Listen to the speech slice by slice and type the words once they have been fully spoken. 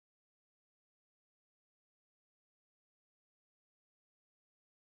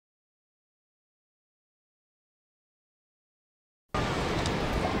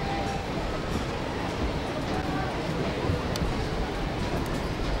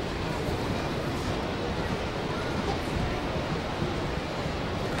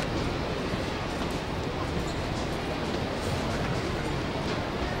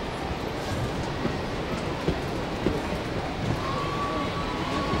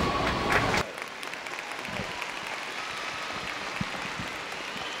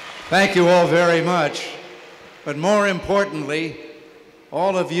Thank you all very much. But more importantly,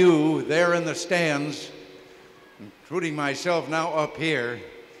 all of you there in the stands, including myself now up here,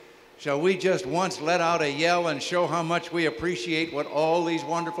 shall we just once let out a yell and show how much we appreciate what all these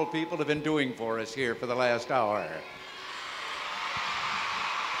wonderful people have been doing for us here for the last hour?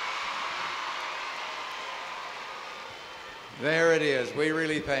 There it is. We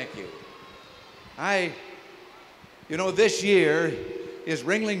really thank you. You know, this year is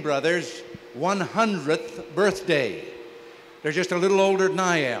Ringling Brothers' 100th birthday. They're just a little older than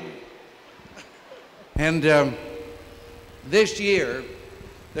I am. And this year,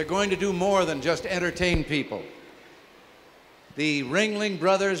 they're going to do more than just entertain people. The Ringling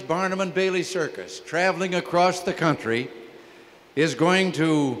Brothers Barnum and Bailey Circus, traveling across the country, is going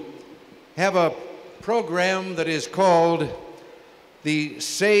to have a program that is called the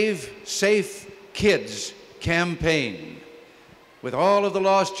Save Safe Kids campaign. With all of the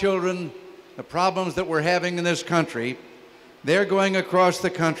lost children, the problems that we're having in this country, they're going across the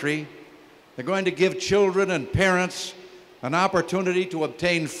country. They're going to give children and parents an opportunity to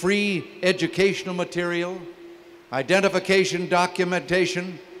obtain free educational material, identification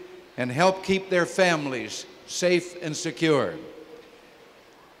documentation, and help keep their families safe and secure.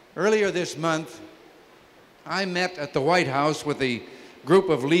 Earlier this month, I met at the White House with a group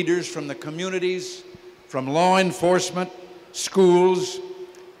of leaders from the communities, from law enforcement, schools,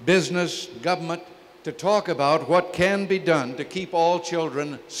 business, government, to talk about what can be done to keep all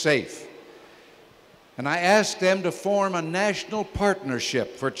children safe. And I asked them to form a national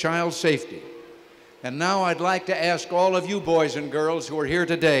partnership for child safety. And now I'd like to ask all of you boys and girls who are here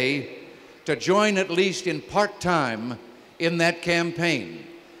today to join at least in part-time in that campaign.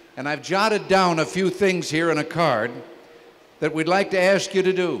 And I've jotted down a few things here in a card that we'd like to ask you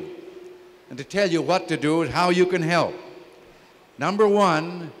to do and to tell you what to do and how you can help. Number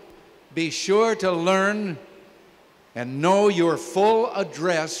one, be sure to learn and know your full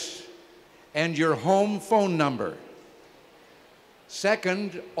address and your home phone number.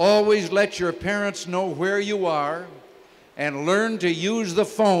 Second, always let your parents know where you are and learn to use the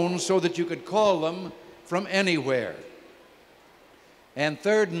phone so that you could call them from anywhere. And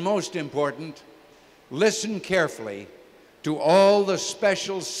third and most important, listen carefully to all the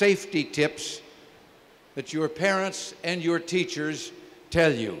special safety tips that your parents and your teachers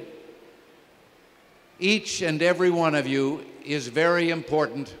tell you. Each and every one of you is very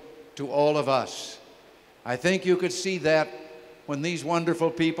important to all of us. I think you could see that when these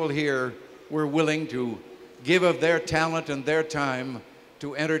wonderful people here were willing to give of their talent and their time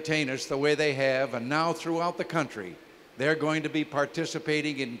to entertain us the way they have, and now throughout the country, they're going to be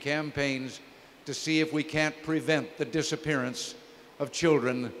participating in campaigns to see if we can't prevent the disappearance of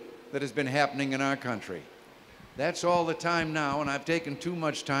children that has been happening in our country. That's all the time now, and I've taken too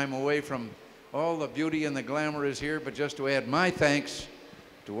much time away from all the beauty and the glamour is here, but just to add my thanks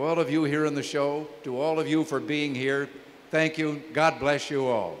to all of you here in the show, to all of you for being here. Thank you. God bless you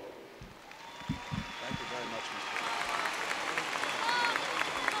all. Thank you very much,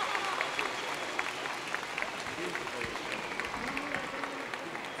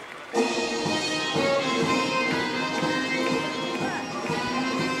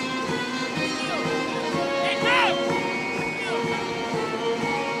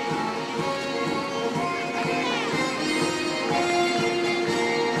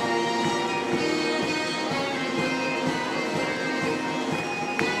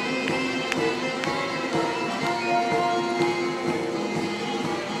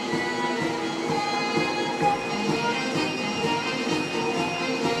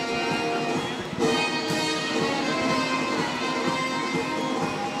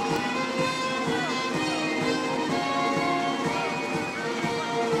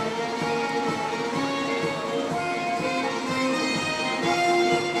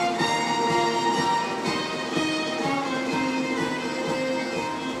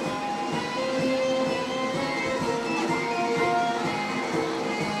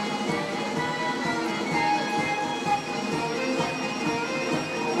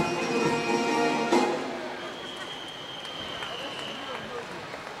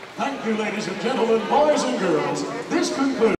 Thank you, ladies and gentlemen, boys and girls.